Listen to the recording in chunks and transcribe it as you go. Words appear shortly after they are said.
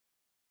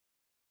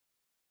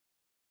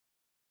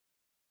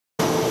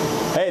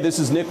Hey, this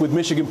is Nick with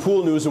Michigan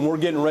Pool News, and we're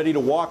getting ready to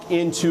walk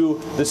into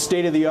the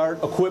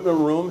state-of-the-art equipment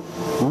room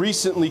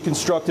recently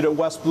constructed at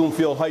West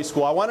Bloomfield High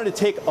School. I wanted to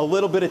take a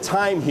little bit of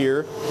time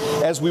here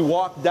as we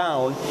walk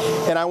down,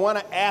 and I want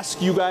to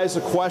ask you guys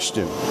a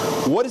question.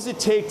 What does it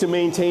take to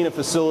maintain a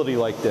facility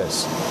like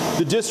this?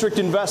 The district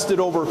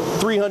invested over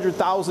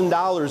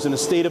 $300,000 in a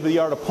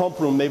state-of-the-art pump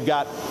room. They've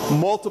got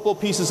multiple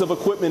pieces of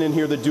equipment in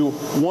here that do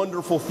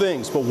wonderful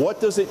things, but what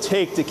does it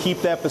take to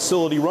keep that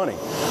facility running?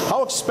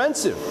 How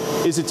expensive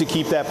is it to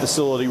keep that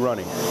facility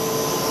running?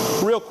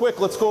 Real quick,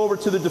 let's go over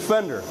to the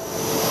Defender.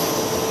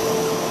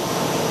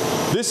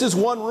 This is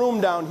one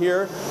room down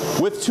here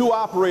with 2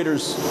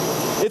 operators.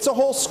 It's a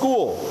whole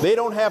school. They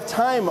don't have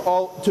time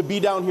to be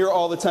down here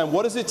all the time.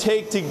 What does it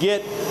take to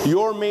get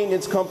your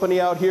maintenance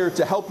company out here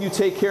to help you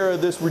take care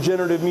of this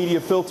regenerative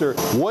media filter?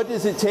 What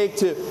does it take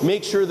to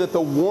make sure that the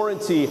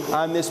warranty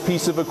on this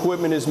piece of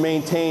equipment is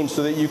maintained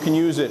so that you can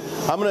use it?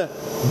 I'm going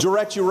to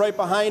direct you right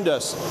behind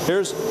us.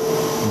 Here's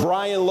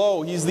Brian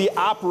Lowe. He's the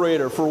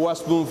operator for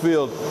West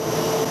Bloomfield.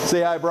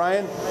 Say hi,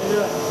 Brian. How you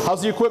doing?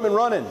 How's the equipment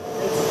running?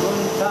 It's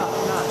running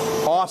top-notch.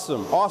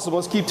 Awesome, awesome.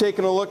 Let's keep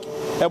taking a look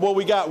at what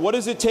we got. What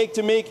does it take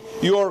to make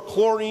your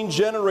chlorine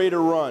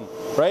generator run,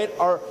 right?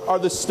 Are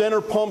the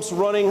Stenner pumps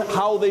running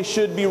how they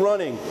should be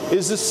running?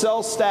 Is the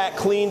cell stack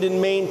cleaned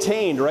and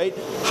maintained, right?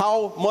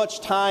 How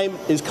much time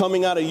is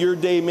coming out of your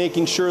day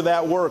making sure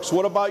that works?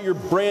 What about your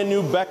brand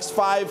new BEX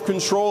 5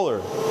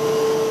 controller?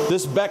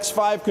 This BEX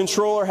 5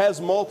 controller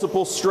has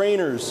multiple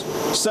strainers,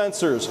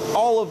 sensors.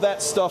 All of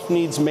that stuff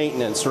needs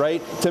maintenance,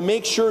 right? To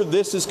make sure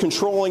this is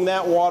controlling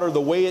that water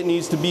the way it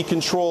needs to be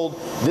controlled,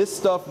 this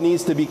stuff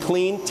needs to be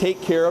cleaned,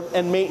 taken care of,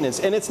 and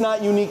maintenance. And it's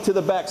not unique to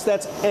the BEX.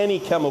 That's any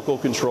chemical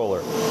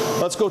controller.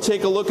 Let's go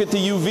take a look at the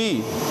UV.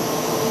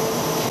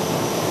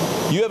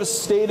 You have a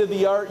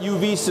state-of-the-art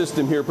UV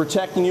system here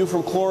protecting you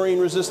from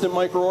chlorine-resistant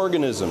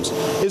microorganisms.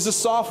 Is the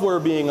software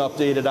being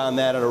updated on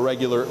that on a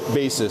regular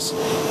basis?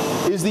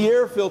 Is the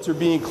air filter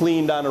being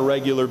cleaned on a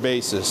regular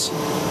basis?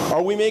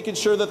 Are we making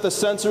sure that the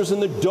sensors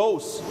and the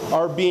dose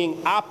are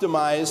being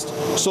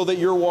optimized so that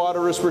your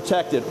water is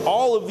protected?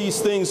 All of these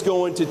things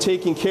go into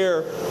taking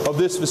care of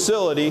this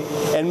facility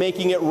and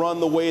making it run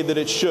the way that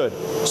it should.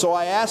 So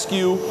I ask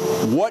you,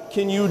 what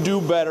can you do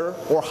better,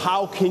 or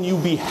how can you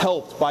be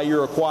helped by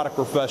your aquatic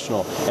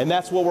professional? And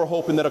that's what we're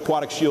hoping that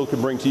Aquatic Shield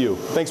can bring to you.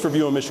 Thanks for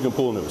viewing Michigan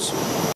Pool News.